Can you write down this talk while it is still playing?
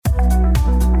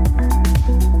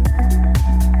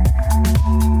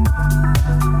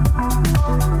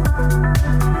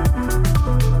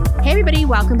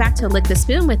welcome back to Lick the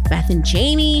Spoon with Beth and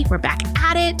Jamie. We're back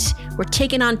at it. We're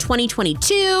taking on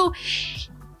 2022.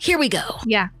 Here we go.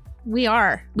 Yeah, we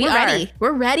are. We're ready.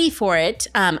 We're ready for it.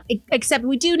 Except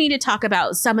we do need to talk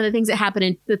about some of the things that happened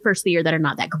in the first of the year that are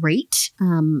not that great.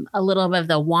 A little bit of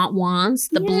the want-wants,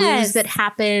 the blues that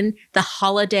happen, the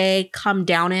holiday come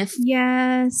downeth.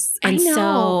 Yes, and I know.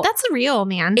 so That's real,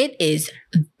 man. It is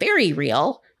very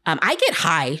real. I get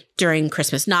high during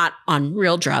Christmas, not on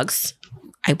real drugs.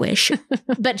 I wish.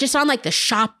 But just on like the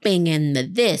shopping and the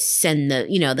this and the,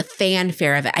 you know, the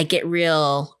fanfare of it, I get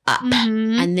real up.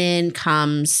 And then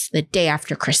comes the day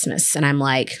after Christmas and I'm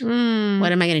like, what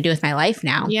am I going to do with my life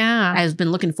now? Yeah. I've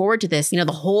been looking forward to this, you know,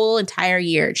 the whole entire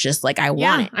year. It's just like, I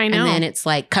want it. I know. And then it's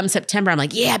like, come September, I'm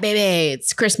like, yeah, baby,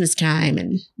 it's Christmas time.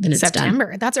 And then it's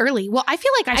September. done. That's early. Well, I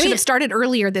feel like I should have started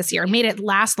earlier this year, made it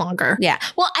last longer. Yeah.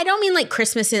 Well, I don't mean like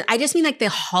Christmas. I just mean like the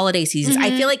holiday seasons.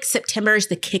 I feel like September is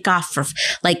the kickoff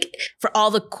for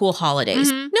all the cool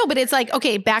holidays. No, but it's like,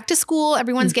 okay, back to school.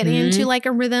 Everyone's getting into like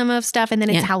a rhythm of stuff. And then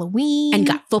it's Halloween. And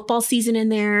got football season in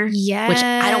there. Yes. Which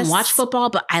I don't watch football,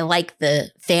 but I like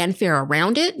the fanfare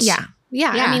around it. Yeah.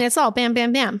 I mean, it's all bam,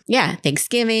 bam, bam. Yeah.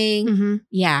 Thanksgiving.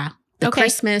 Yeah.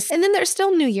 Christmas. And then there's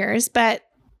still New Year's, but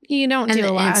you don't do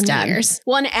a lot on New Year's.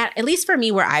 Well, at least for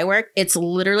me where I work, it's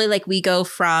literally like we go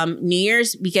from New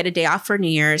Year's, we get a day off for New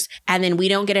Year's, and then we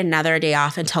don't get another day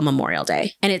off until Memorial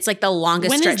Day. And it's like the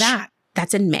longest stretch. When is that?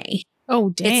 That's in May. Oh,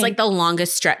 dang. It's like the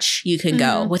longest stretch you can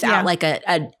go without like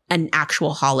an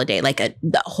actual holiday, like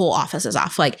the whole office is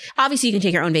off. Like obviously you can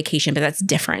take your own vacation, but that's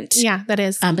different. Yeah, that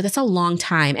is. But that's a long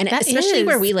time. And especially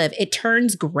where we live, it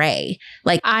turns gray.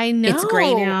 Like I know. It's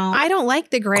gray now. I don't like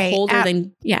the gray. Colder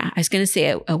than, I was going to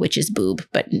say a witch's boob,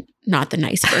 but not the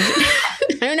nice version.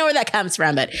 I don't know where that comes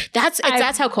from, but that's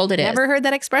how cold it is. Never heard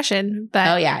that expression, but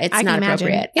oh yeah, it's not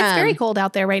appropriate. It's very cold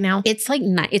out there right now. It's like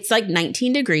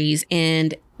 19 degrees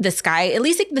and the sky, at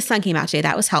least like the sun came out today.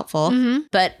 That was helpful.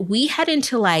 But we head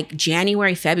into like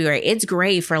January, February. It's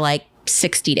gray for like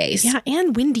 60 days. Yeah,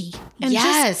 and windy. And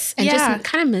just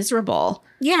kind of miserable.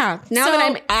 Yeah. Now that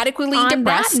I'm adequately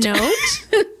depressed. On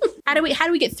that note, how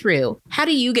do we get through? How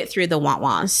do you get through the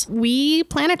want-wants? We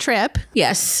plan a trip.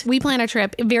 Yes. We plan a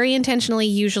trip very intentionally,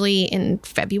 usually in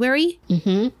February.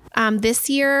 This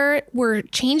year, we're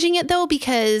changing it though,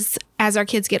 because as our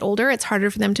kids get older, it's harder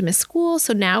for them to miss school.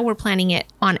 So now we're planning it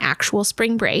on actual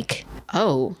spring break.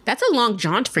 Oh, that's a long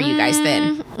jaunt for you guys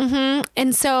then.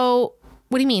 And so,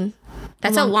 what do you mean?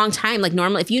 That's a long time. Like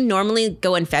normally, if you normally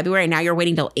go in February, now you're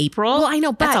waiting till April. Well, I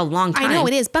know, but that's a long time. I know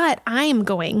it is, but I am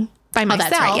going by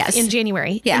myself in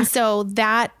January. Yeah. And so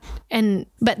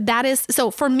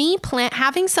so for me,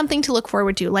 having something to look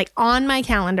forward to, like on my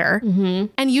calendar,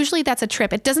 and usually that's a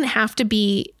trip. It doesn't have to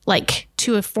be like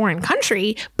to a foreign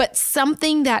country, but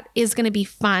something that is going to be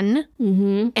fun.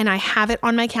 And I have it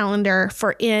on my calendar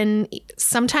for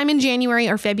sometime in January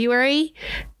or February.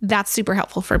 That's super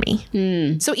helpful for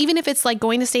me. So even if it's like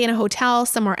going to stay in a hotel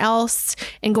somewhere else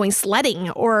and going sledding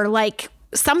or like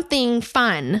something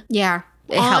fun. Yeah.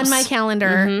 It on helps. my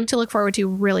calendar to look forward to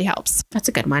really helps. That's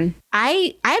a good one.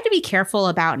 I have to be careful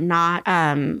about not,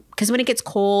 because when it gets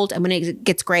cold and when it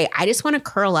gets gray, I just want to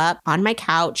curl up on my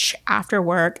couch after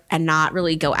work and not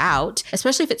really go out,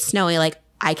 especially if it's snowy. Like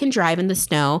I can drive in the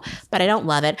snow, but I don't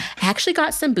love it. I actually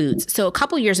got some boots. So a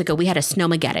couple years ago, we had a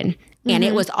snowmageddon. And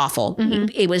it was awful.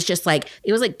 It was just like,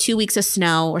 2 weeks of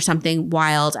snow or something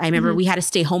wild. I remember we had to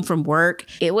stay home from work.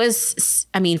 It was,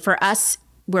 for us,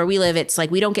 where we live, it's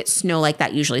like we don't get snow like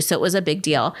that usually. So it was a big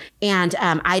deal. And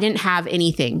I didn't have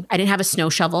anything. I didn't have a snow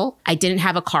shovel. I didn't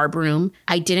have a car broom.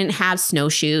 I didn't have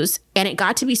snowshoes. And it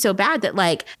got to be so bad that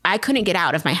like I couldn't get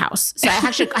out of my house. So I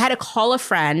had to call a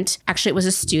friend. Actually, it was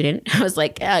a student. I was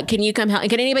like, can you come help?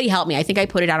 Can anybody help me? I think I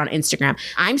put it out on Instagram.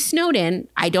 I'm snowed in.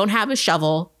 I don't have a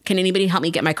shovel. Can anybody help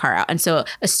me get my car out? And so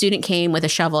a student came with a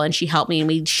shovel and she helped me and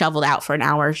we shoveled out for an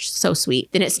hour. So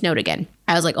sweet. Then it snowed again.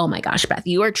 I was like, oh my gosh, Beth,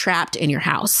 you are trapped in your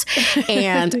house.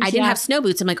 And I didn't have snow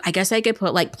boots. I'm like, I guess I could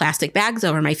put like plastic bags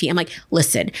over my feet. I'm like,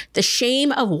 listen, the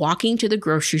shame of walking to the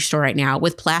grocery store right now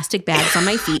with plastic bags on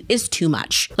my feet is too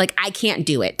much. Like I can't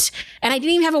do it. And I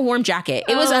didn't even have a warm jacket.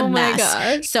 It was a mess.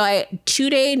 Gosh. So I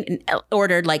 2-day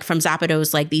ordered like from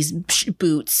Zappatos, like these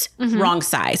boots, wrong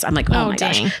size. I'm like, oh my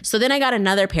gosh. So then I got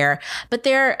another pair, but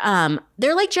they're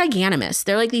like giganimous.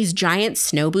 They're like these giant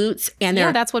snow boots. And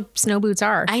that's what snow boots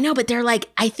are. I know, but they're like,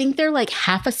 I think they're like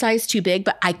half a size too big,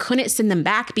 but I couldn't send them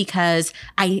back because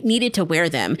I needed to wear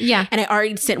them. Yeah. And I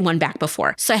already sent one back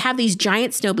before. So I have these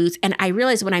giant snow boots and I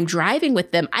realize when I'm driving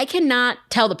with them, I cannot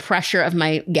tell the pressure of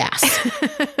my gas.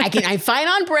 I'm fine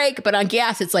on brake, but on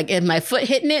gas, it's like, is my foot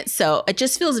hitting it? So it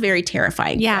just feels very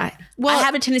terrifying. Yeah. Well, I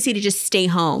have a tendency to just stay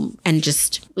home and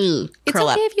just curl it's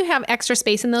okay up. if you have extra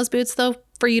space in those boots, though,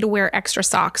 for you to wear extra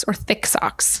socks or thick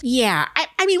socks. Yeah.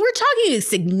 I mean, we're talking a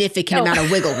significant amount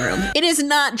of wiggle room. It is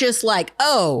not just like,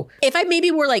 oh, if I maybe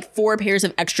wore like 4 pairs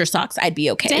of extra socks, I'd be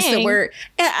okay. Dang. So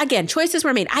again, choices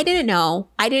were made. I didn't know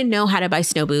how to buy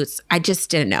snow boots. I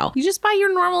just didn't know. You just buy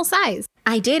your normal size.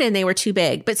 I did, and they were too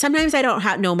big. But sometimes I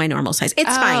don't know my normal size.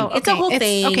 It's fine. Okay. It's a whole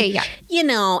thing. Okay, yeah. You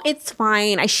know, it's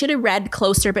fine. I should have read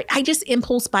closer, but I just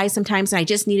impulse buy sometimes, and I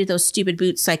just needed those stupid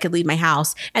boots so I could leave my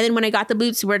house. And then when I got the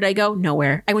boots, where did I go?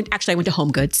 Nowhere. I went to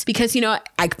Home Goods because, you know,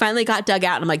 I finally got dug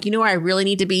out, and I'm like, you know where I really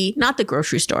need to be? Not the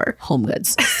grocery store, Home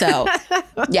Goods. So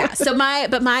yeah. So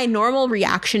my normal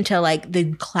reaction to like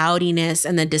the cloudiness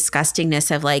and the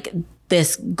disgustingness of like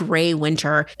this gray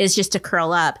winter is just to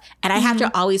curl up. And I have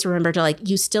to always remember to like,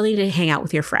 you still need to hang out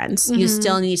with your friends. You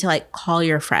still need to like call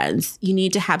your friends. You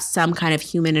need to have some kind of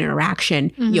human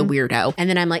interaction, you weirdo. And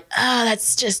then I'm like, oh,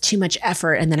 that's just too much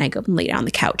effort. And then I go and lay down on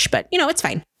the couch. But you know, it's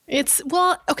fine.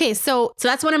 Okay. So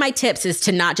that's one of my tips is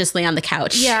to not just lay on the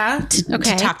couch. Yeah.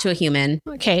 To talk to a human.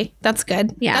 Okay. That's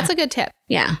good. Yeah. That's a good tip.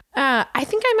 Yeah. I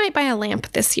think I might buy a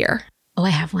lamp this year. Oh, I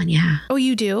have one. Yeah. Oh,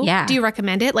 you do? Yeah. Do you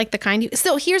recommend it? Like the kind you...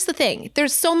 So here's the thing.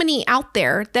 There's so many out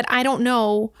there that I don't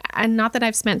know. And not that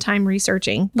I've spent time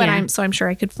researching, but I'm sure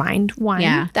I could find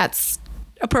one that's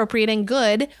appropriate and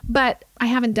good, but I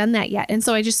haven't done that yet. And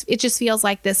so it just feels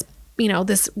like this, you know,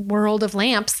 this world of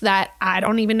lamps that I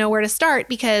don't even know where to start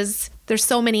because there's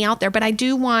so many out there, but I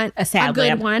do want a sad good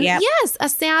lamp. one. Yep. Yes, a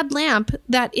sad lamp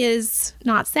that is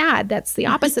not sad. That's the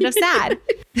opposite of sad.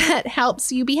 That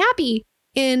helps you be happy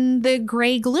in the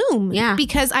gray gloom. Yeah.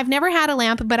 Because I've never had a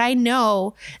lamp, but I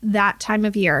know that time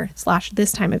of year /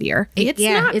 this time of year, it's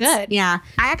not good. Yeah.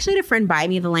 I actually had a friend buy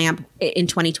me the lamp in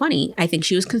 2020. I think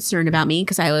she was concerned about me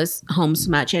because I was home so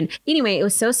much. And anyway, it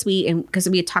was so sweet. And because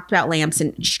we had talked about lamps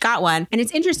and she got one. And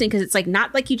it's interesting because it's like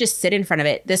not like you just sit in front of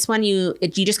it. This one, you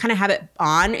just kind of have it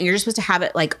on and you're just supposed to have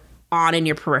it like on in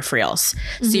your peripherals.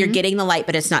 So you're getting the light,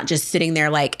 but it's not just sitting there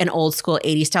like an old school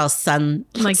 80s style sun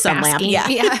lamp.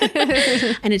 Yeah.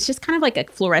 And it's just kind of like a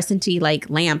fluorescent-y like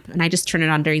lamp. And I just turn it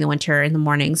on during the winter in the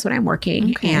mornings when I'm working.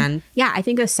 Okay. And yeah, I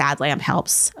think a sad lamp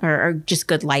helps or just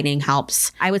good lighting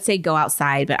helps. I would say go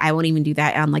outside, but I won't even do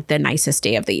that on like the nicest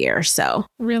day of the year. So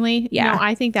really? Yeah. No,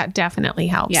 I think that definitely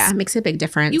helps. Yeah, it makes a big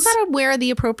difference. You got to wear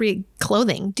the appropriate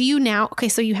clothing. Do you now? Okay,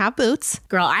 so you have boots.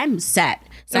 Girl, I'm set.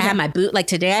 So I have my boot. Like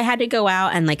today I had to go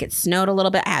out and like it snowed a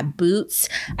little bit. I have boots.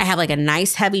 I have like a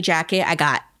nice heavy jacket. I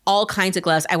got all kinds of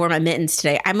gloves. I wore my mittens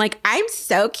today. I'm like, I'm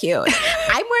so cute.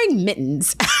 I'm wearing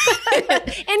mittens.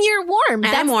 And you're warm.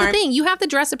 That's the thing. You have to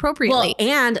dress appropriately. Well,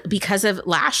 and because of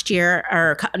last year,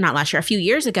 or not last year, a few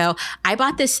years ago, I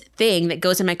bought this thing that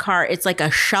goes in my car. It's like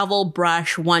a shovel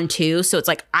brush 1-2. So it's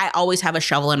like, I always have a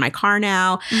shovel in my car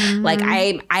now. Like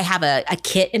I have a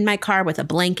kit in my car with a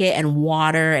blanket and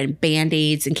water and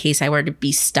Band-Aids in case I were to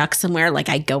be stuck somewhere. Like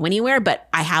I go anywhere, but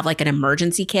I have like an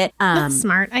emergency kit. That's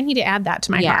smart. I need to add that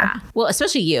to my car. Well,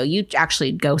 especially you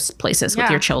actually go places with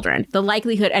your children. The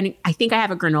likelihood, and I think I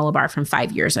have a granola bar from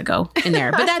 5 years ago in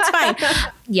there, but that's fine.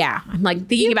 Yeah. I'm like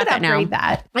thinking about that now.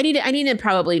 That. I need to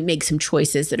probably make some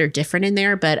choices that are different in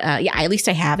there, but yeah, at least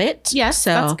I have it. Yes.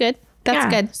 So that's good.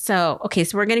 That's good. So, okay.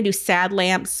 So we're going to do sad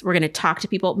lamps. We're going to talk to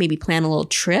people, maybe plan a little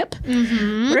trip.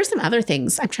 What are some other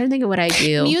things? I'm trying to think of what I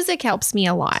do. Music helps me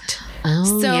a lot.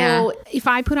 Oh, so if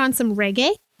I put on some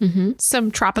reggae,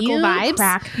 some tropical vibes.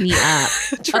 Crack me up.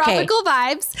 Tropical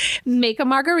vibes. Make a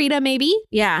margarita, maybe.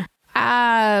 Yeah.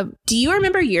 Do you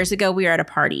remember years ago we were at a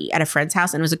party at a friend's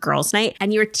house and it was a girls' night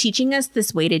and you were teaching us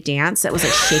this way to dance that was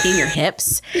like shaking your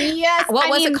hips? Yes.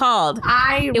 What was it called?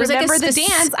 I remember the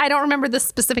dance. I don't remember the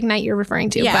specific night you're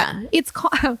referring to, but it's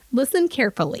called, listen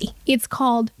carefully. It's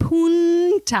called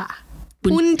punta.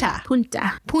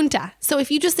 Punta. So if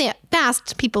you just say it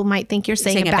fast, people might think you're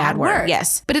saying a bad word.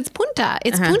 Yes. But it's punta.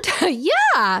 It's punta. Yeah.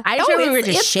 I just remember we were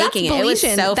just shaking it. It was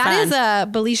so fun. That is a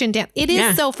Belizean dance. It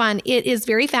is so fun. It is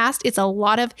very fast. It's a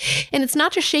lot of, and it's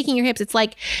not just shaking your hips. It's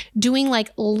like doing like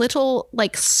little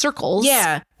like circles.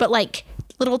 Yeah. But like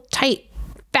little tight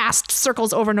fast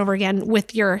circles over and over again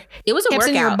with your hips workout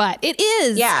in your butt. It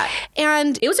is. Yeah.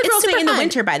 And it was a girls' night in the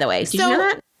winter, by the way. Did you know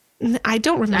that? I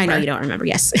don't remember. I know you don't remember.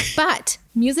 Yes. But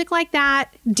music like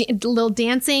that, little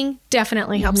dancing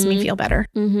definitely helps me feel better.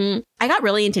 I got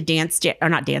really into Dance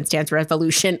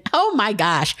Revolution. Oh my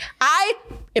gosh. I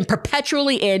am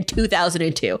perpetually in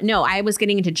 2002. No, I was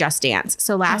getting into Just Dance.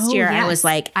 So last year I was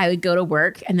like, I would go to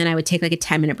work and then I would take like a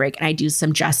 10-minute break and I'd do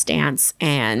some Just Dance.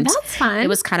 And that's fun. It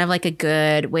was kind of like a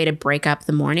good way to break up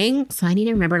the morning. So I need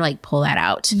to remember to like pull that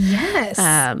out. Yes.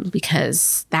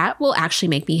 Because that will actually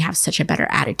make me have such a better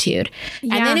attitude.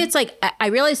 Yeah. And then it's like, I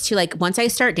realized too, like once I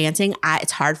start dancing,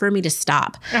 it's hard for me to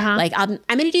stop. Like I'm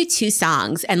going to do 2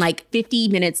 songs and like 50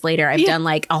 minutes later, I've done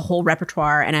like a whole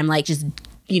repertoire and I'm like just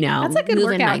that's a good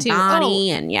workout too. Body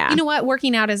and you know what?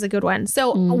 Working out is a good one.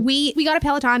 So we got a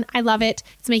Peloton. I love it.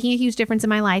 It's making a huge difference in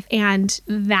my life. And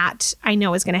that I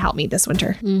know is going to help me this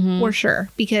winter for sure.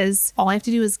 Because all I have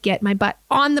to do is get my butt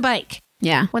on the bike.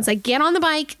 Yeah. Once I get on the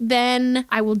bike, then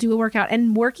I will do a workout.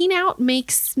 And working out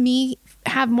makes me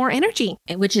have more energy.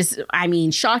 Which is, I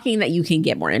mean, shocking that you can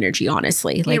get more energy,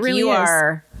 honestly. Like, it really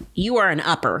is. You are an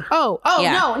upper.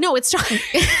 No, it's shocking.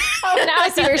 Now I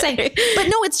see what you're saying. But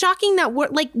no, it's shocking that we're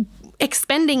like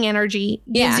expending energy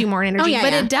gives you more energy,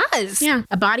 but it does. Yeah.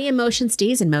 A body in motion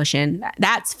stays in motion.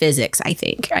 That's physics, I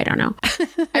think. I don't know.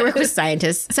 I work with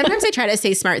scientists. Sometimes I try to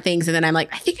say smart things and then I'm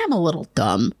like, I think I'm a little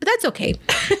dumb, but that's okay.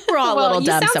 We're all a little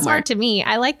dumb somewhere. Smart to me.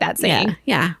 I like that saying.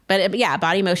 Yeah. But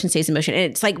body in motion stays in motion.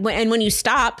 And it's like, when you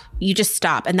stop, you just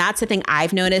stop. And that's the thing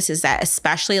I've noticed is that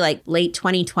especially like late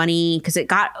 2020, because it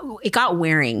got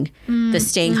wearing, the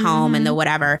staying home and the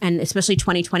whatever. And especially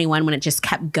 2021 when it just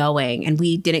kept going and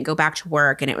we didn't go back to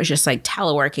work and it was just like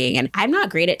teleworking. And I'm not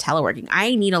great at teleworking.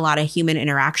 I need a lot of human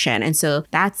interaction. And so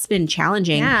that's been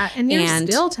challenging. Yeah. And you're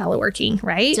still teleworking,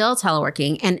 right? Still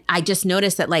teleworking. And I just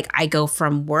noticed that like I go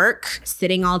from work,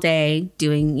 sitting all day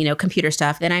doing, computer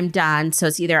stuff. Then I'm done. So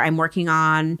it's either I'm working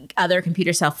on other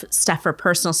computer stuff for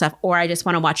personal stuff, or I just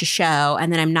want to watch a show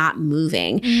and then I'm not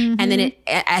moving. And then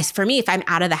as for me, if I'm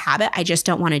out of the habit, I just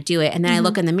don't want to do it. And then I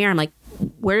look in the mirror, I'm like,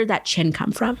 where did that chin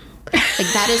come from? Like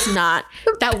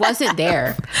that wasn't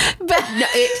there. But no,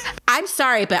 I'm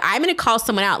sorry, but I'm going to call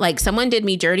someone out. Like someone did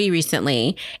me dirty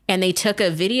recently and they took a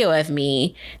video of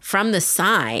me from the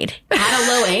side at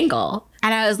a low angle.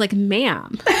 And I was like,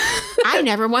 ma'am, I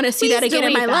never want to see that again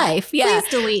in my life. Yeah. Please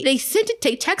delete.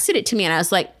 They texted it to me and I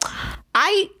was like,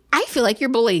 I feel like you're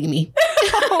bullying me.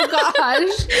 Oh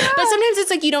gosh. But sometimes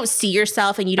it's like you don't see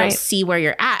yourself and you don't see where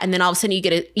you're at. And then all of a sudden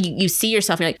you see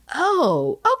yourself and you're like,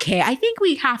 oh, okay, I think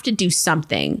we have to do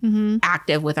something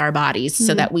active with our bodies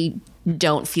so that we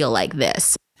don't feel like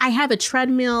this. I have a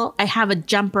treadmill. I have a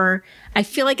jumper. I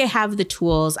feel like I have the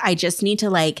tools. I just need to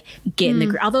like get in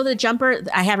the although the jumper,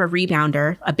 I have a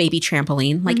rebounder, a baby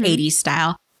trampoline, like 80s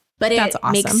style. But That's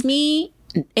awesome.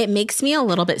 makes me a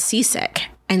little bit seasick.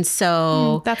 And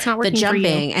so that's not working the jumping. For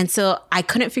you. And so I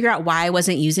couldn't figure out why I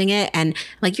wasn't using it. And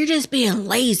like, you're just being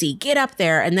lazy. Get up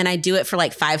there. And then I do it for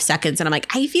like 5 seconds. And I'm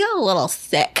like, I feel a little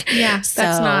sick. Yeah. So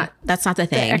that's not the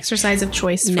thing. The exercise of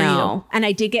choice for you. And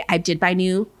I did buy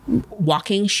new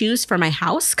walking shoes for my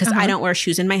house because I don't wear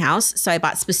shoes in my house. So I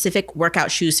bought specific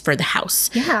workout shoes for the house.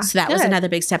 Yeah. So that was another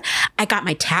big step. I got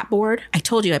my tap board. I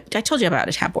told you about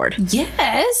a tap board.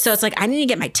 Yes. So it's like, I need to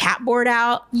get my tap board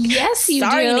out. Yes, you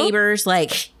Sorry, do. Neighbors.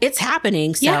 Like, it's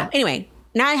happening. So anyway,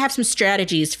 now I have some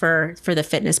strategies for the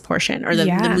fitness portion or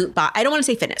the I don't want to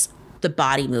say fitness, the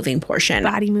body moving portion.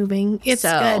 Body moving. It's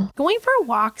good. Going for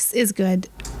walks is good.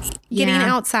 Getting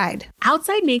outside.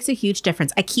 Outside makes a huge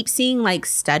difference. I keep seeing like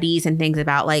studies and things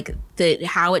about like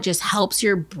how it just helps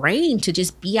your brain to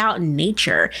just be out in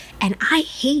nature. And I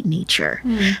hate nature.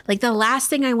 Like the last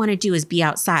thing I want to do is be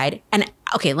outside. And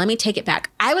okay, let me take it back.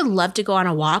 I would love to go on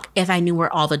a walk if I knew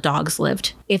where all the dogs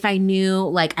lived. If I knew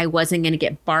like I wasn't going to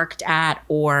get barked at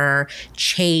or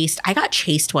chased. I got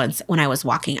chased once when I was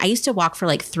walking. I used to walk for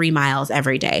like 3 miles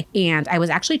every day. And I was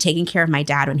actually taking care of my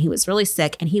dad when he was really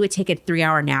sick. And he would take a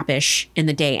 3-hour nap-ish in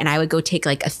the day. And I would go take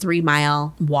like a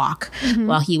 3-mile walk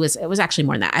while it was actually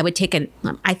more than that. I would take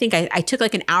I think I took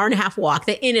like an hour and a half walk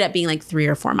that ended up being like 3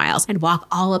 or 4 miles and walk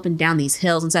all up and down these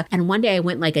hills and stuff. And one day I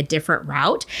went like a different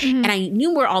route and I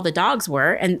knew where all the dogs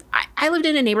were. And I lived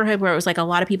in a neighborhood where it was like a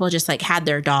lot of people just like had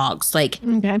their dogs like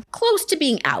close to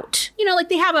being out. You know, like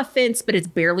they have a fence, but it's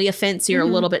barely a fence. So you're a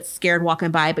little bit scared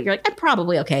walking by, but you're like, I'm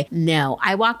probably okay. No,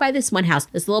 I walked by this one house.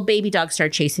 This little baby dog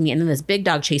started chasing me and then this big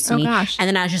dog chasing me. Gosh. And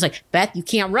then I was just like, Beth, you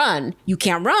can't run. You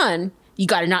can't run. You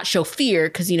got to not show fear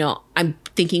because, I'm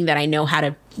thinking that I know how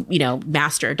to,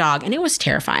 master a dog. And it was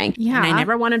terrifying. Yeah. And I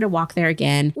never wanted to walk there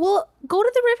again. Well, go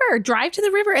to the river, drive to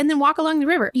the river and then walk along the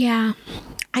river. Yeah.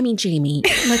 I mean, Jamie,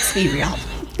 let's be real.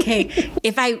 Okay.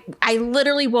 If I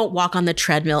literally won't walk on the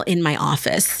treadmill in my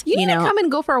office. You need to come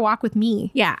and go for a walk with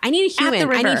me. Yeah. I need a human. At the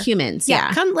river. I need humans.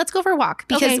 Yeah. Come, let's go for a walk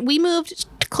because we moved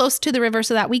close to the river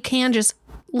so that we can just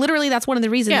literally that's one of the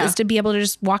reasons is to be able to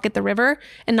just walk at the river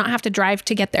and not have to drive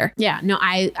to get there. Yeah, no,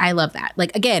 I love that.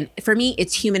 Like, again, for me,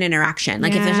 it's human interaction.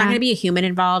 Like if there's not going to be a human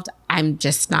involved, I'm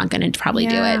just not going to probably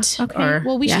do it. Okay. Or,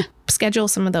 well, we should schedule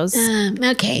some of those.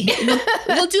 Okay.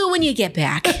 We'll do it when you get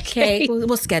back. Okay.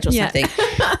 We'll schedule something.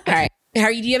 All right. Do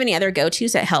you have any other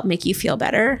go-tos that help make you feel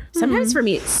better? Sometimes for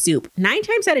me, it's soup. 9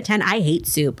 times out of 10, I hate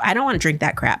soup. I don't want to drink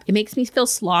that crap. It makes me feel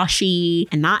sloshy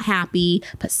and not happy.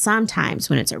 But sometimes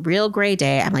when it's a real gray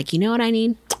day, I'm like, you know what I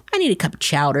need? I need a cup of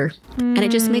chowder. And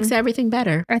it just makes everything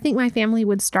better. I think my family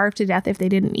would starve to death if they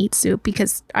didn't eat soup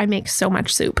because I make so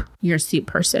much soup. You're a soup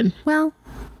person. Well,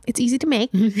 it's easy to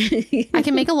make. I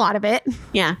can make a lot of it.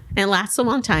 Yeah. And it lasts a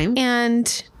long time.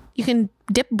 And you can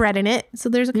dip bread in it. So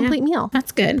there's a complete meal.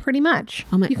 That's good. Pretty much.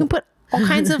 Oh my. You can put all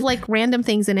kinds of like random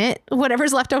things in it.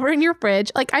 Whatever's left over in your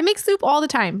fridge. Like I make soup all the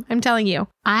time. I'm telling you.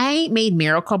 I made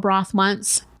miracle broth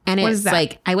once. And it's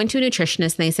like, I went to a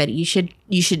nutritionist and they said, you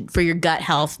should, for your gut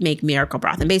health, make miracle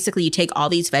broth. And basically you take all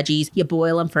these veggies, you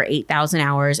boil them for 8,000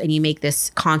 hours and you make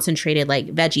this concentrated like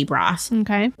veggie broth.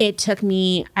 Okay. It took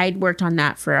me, I'd worked on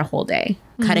that for a whole day,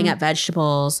 cutting up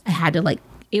vegetables. I had to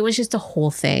it was just a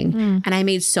whole thing. And I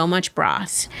made so much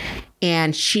broth.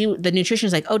 And the nutritionist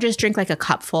was like, oh, just drink like a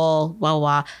cupful, blah, blah,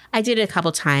 blah. I did it a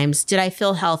couple times. Did I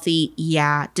feel healthy?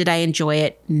 Yeah. Did I enjoy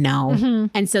it? No.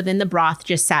 And so then the broth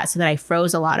just sat so that I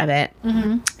froze a lot of it.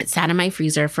 It sat in my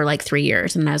freezer for like 3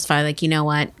 years. And I was finally like, you know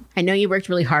what? I know you worked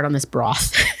really hard on this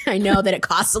broth. I know that it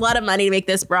costs a lot of money to make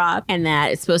this broth and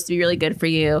that it's supposed to be really good for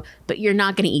you, but you're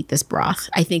not going to eat this broth.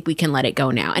 I think we can let it go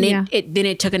now. And then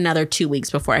it took another 2 weeks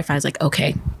before I was like,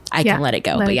 okay, I can let it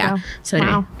go. So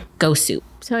anyway, go soup.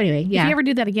 So anyway, if you ever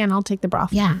do that again, I'll take the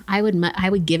broth. Yeah, I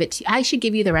would give it to you. I should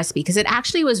give you the recipe because it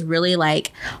actually was really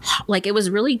like it was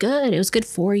really good. It was good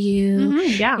for you.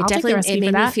 Yeah, I'll take the recipe. It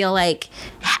made me feel like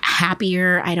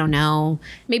happier. I don't know.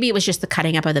 Maybe it was just the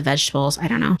cutting up of the vegetables. I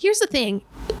don't know. Here's the thing.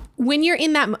 When you're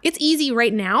in that, it's easy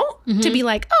right now to be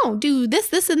like, oh, do this,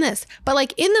 this, and this. But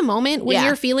like in the moment when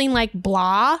you're feeling like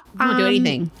blah, don't do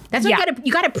anything. That's why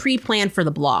you got to pre-plan for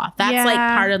the blah. That's like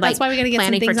part of like that's why we got to get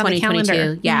some things on the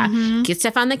calendar. Yeah, get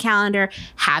stuff on the calendar.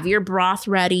 Have your broth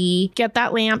ready. Get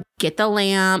that lamp. Get the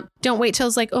lamp. Don't wait till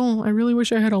it's like, oh, I really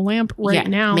wish I had a lamp right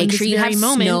now. Make sure you have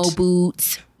snow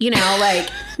boots. You know, like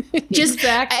just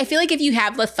I feel like if you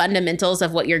have the fundamentals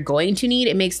of what you're going to need,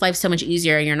 it makes life so much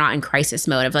easier and you're not in crisis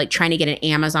mode of like trying to get an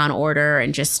Amazon order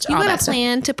and just you all that got a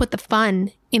plan to put the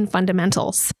fun in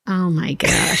fundamentals. Oh my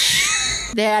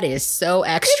gosh. That is so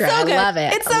extra. It's so good. I love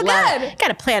it. It's so good. Got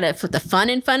to plan it for the fun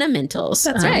and fundamentals.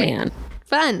 That's right. Man.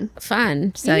 Fun.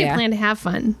 So you plan to have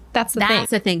fun. That's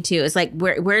the thing too. Is like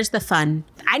where's the fun?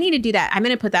 I need to do that. I'm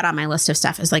going to put that on my list of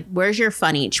stuff. Is like where's your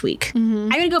fun each week? I'm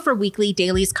going to go for weekly.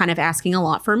 Daily's kind of asking a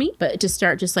lot for me, but to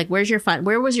start just like where's your fun?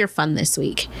 Where was your fun this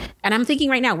week? And I'm thinking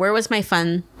right now, where was my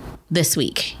fun this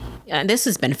week? This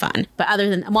has been fun, but other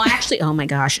than oh my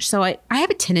gosh. So I have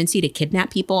a tendency to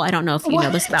kidnap people. I don't know if you know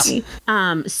this about me.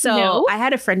 So I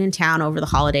had a friend in town over the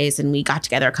holidays and we got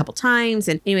together a couple times.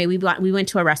 And anyway, we went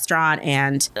to a restaurant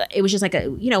and it was just like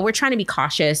we're trying to be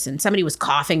cautious and somebody was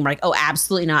coughing. We're like, oh,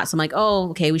 absolutely not. So I'm like,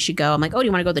 oh, okay, we should go. I'm like, oh, do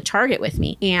you want to go to the Target with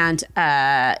me? And,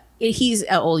 he's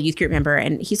an old youth group member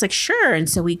and he's like, sure. And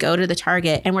so we go to the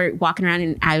Target and we're walking around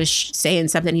and I was saying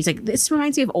something. He's like, this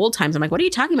reminds me of old times. I'm like, what are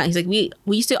you talking about? He's like, we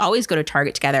used to always go to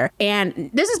Target together. And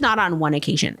this is not on one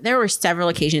occasion. There were several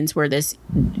occasions where this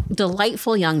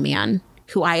delightful young man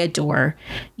who I adore,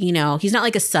 he's not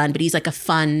like a son, but he's like a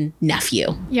fun nephew.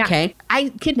 Yeah. Okay. I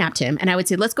kidnapped him and I would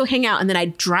say, let's go hang out. And then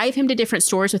I'd drive him to different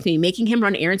stores with me, making him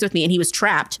run errands with me. And he was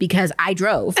trapped because I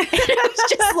drove. And it was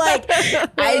just like,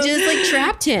 I just like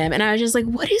trapped him. And I was just like,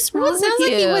 what is wrong with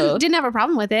you? Like he didn't have a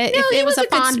problem with it. No, it was a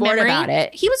fond sport memory about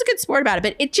it. He was a good sport about it,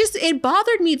 but it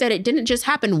bothered me that it didn't just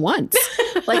happen once.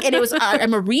 Like, and it was,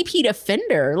 I'm a repeat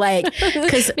offender. Like,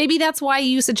 because maybe that's why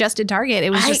you suggested Target. It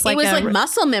was just like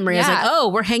muscle memory. I was like, oh,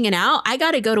 we're hanging out. I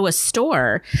got to go to a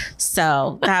store.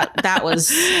 So that was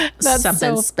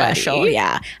something so special. Funny.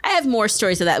 Yeah. I have more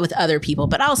stories of that with other people,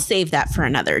 but I'll save that for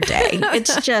another day.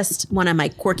 It's just one of my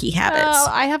quirky habits. Oh,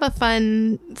 I have a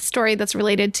fun story that's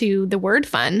related to the word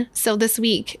fun. So this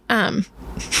week,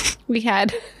 we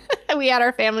had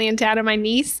our family in town and my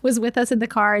niece was with us in the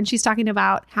car and she's talking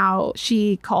about how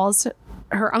she calls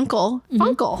her uncle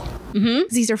Funkle.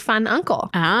 He's her fun uncle.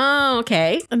 Oh,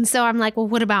 okay. And so I'm like, well,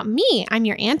 what about me? I'm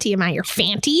your auntie. Am I your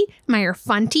fanty? Am I your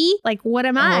funty? Like, what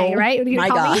am I? Right? What are you my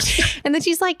call gosh. Me? And then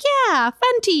she's like, yeah,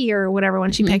 funty or whatever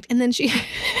one she picked. And then she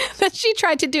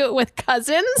tried to do it with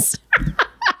cousins.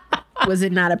 Was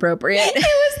it not appropriate? It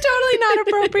was totally not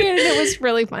appropriate. And it was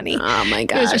really funny. Oh my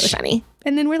gosh. It was really funny.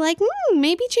 And then we're like,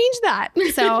 maybe change that.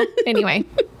 So anyway.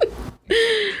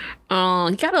 Oh,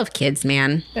 you gotta love kids,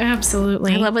 man.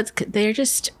 Absolutely. I love they're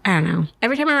just, I don't know.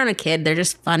 Every time I'm around a kid, they're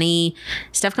just funny.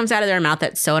 Stuff comes out of their mouth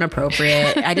that's so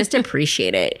inappropriate. I just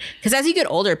appreciate it. Because as you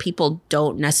get older, people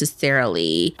don't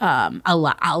necessarily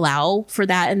allow for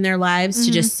that in their lives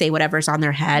to just say whatever's on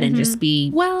their head and just be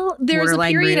well, there's a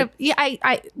period rude. of,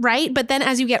 I right. But then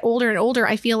as you get older and older,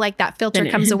 I feel like that filter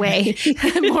comes away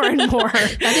more and more.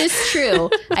 That is true.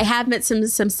 I have met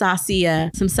some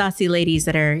saucy ladies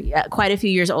that are quite a few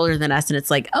years older than us, and it's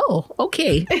like, oh,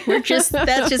 okay, that's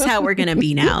just how we're gonna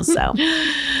be now. So, all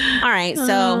right.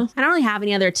 So I don't really have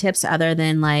any other tips other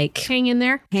than like hang in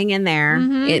there.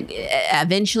 It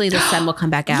eventually the sun will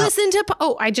come back out. Listen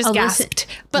to I just gasped.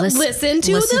 Listen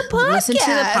to the podcast. Listen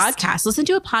to the podcast. Listen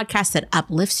to a podcast that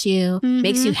uplifts you,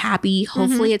 makes you happy.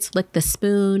 Hopefully, it's Lick the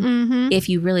Spoon. If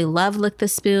you really love Lick the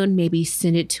Spoon, maybe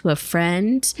send it to a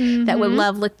friend that would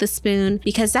love Lick the Spoon,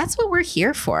 because that's what we're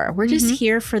here for. We're just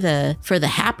here for the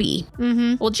happy.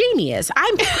 Well, Jamie is.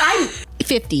 I'm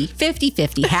 50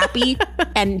 happy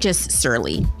and just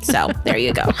surly. So there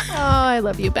you go. Oh, I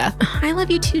love you, Beth. I love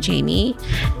you too, Jamie.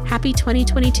 Happy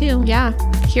 2022. Yeah.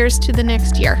 Here's to the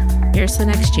next year. Here's the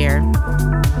next year.